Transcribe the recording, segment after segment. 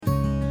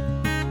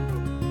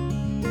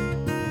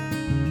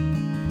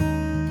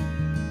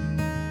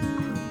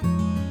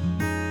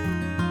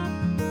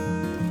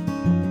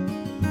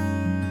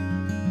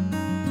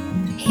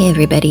Hey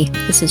everybody,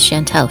 this is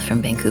Chantel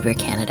from Vancouver,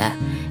 Canada,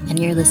 and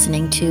you're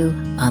listening to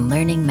On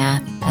Learning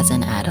Math as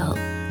an Adult,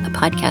 a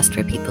podcast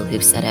for people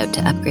who've set out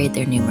to upgrade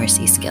their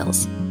numeracy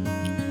skills.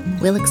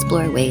 We'll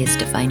explore ways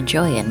to find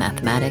joy in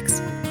mathematics,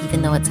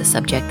 even though it's a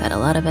subject that a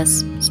lot of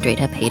us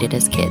straight up hated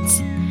as kids.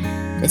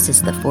 This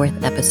is the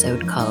 4th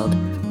episode called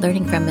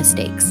Learning from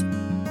Mistakes.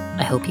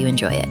 I hope you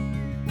enjoy it.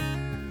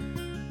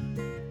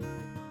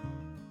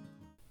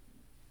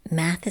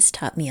 Math has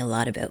taught me a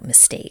lot about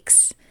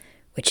mistakes,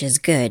 which is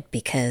good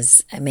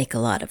because I make a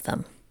lot of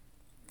them.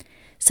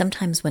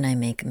 Sometimes when I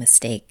make a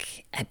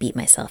mistake, I beat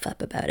myself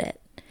up about it.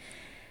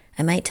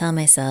 I might tell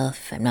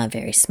myself I'm not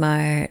very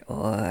smart,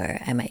 or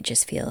I might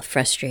just feel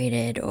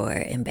frustrated or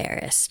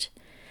embarrassed.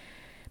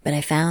 But I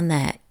found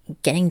that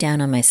getting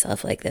down on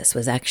myself like this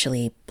was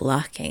actually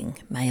blocking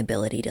my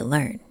ability to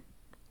learn.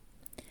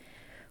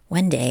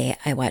 One day,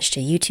 I watched a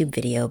YouTube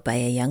video by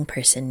a young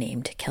person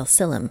named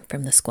Kelsilem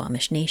from the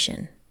Squamish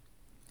Nation.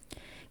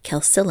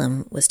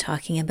 Kelsilem was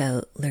talking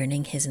about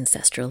learning his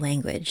ancestral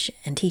language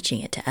and teaching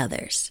it to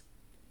others.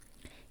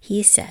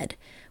 He said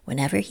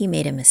whenever he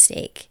made a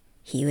mistake,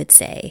 he would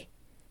say,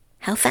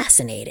 "How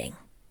fascinating."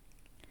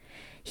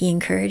 He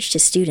encouraged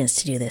his students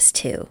to do this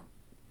too.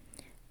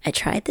 I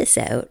tried this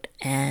out,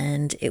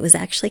 and it was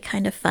actually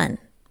kind of fun.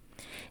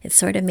 It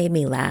sort of made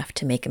me laugh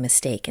to make a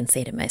mistake and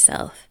say to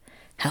myself,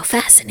 "How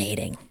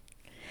fascinating."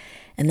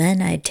 And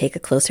then I'd take a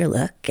closer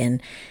look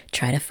and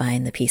try to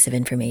find the piece of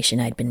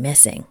information I'd been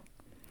missing.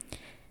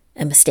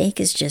 A mistake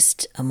is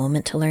just a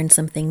moment to learn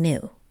something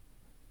new,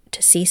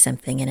 to see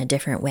something in a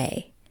different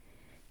way,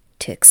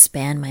 to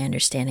expand my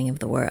understanding of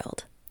the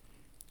world.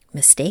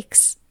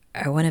 Mistakes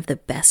are one of the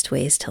best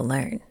ways to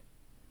learn.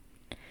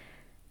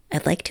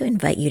 I'd like to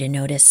invite you to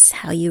notice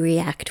how you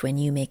react when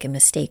you make a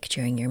mistake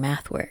during your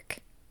math work.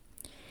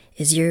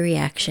 Is your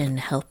reaction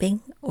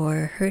helping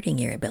or hurting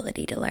your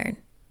ability to learn?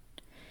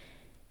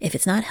 If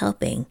it's not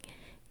helping,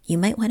 you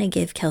might want to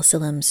give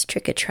Kelsilem's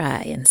trick a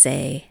try and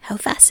say, "How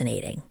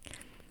fascinating,"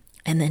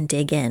 and then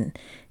dig in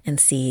and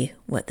see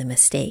what the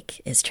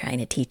mistake is trying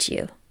to teach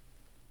you.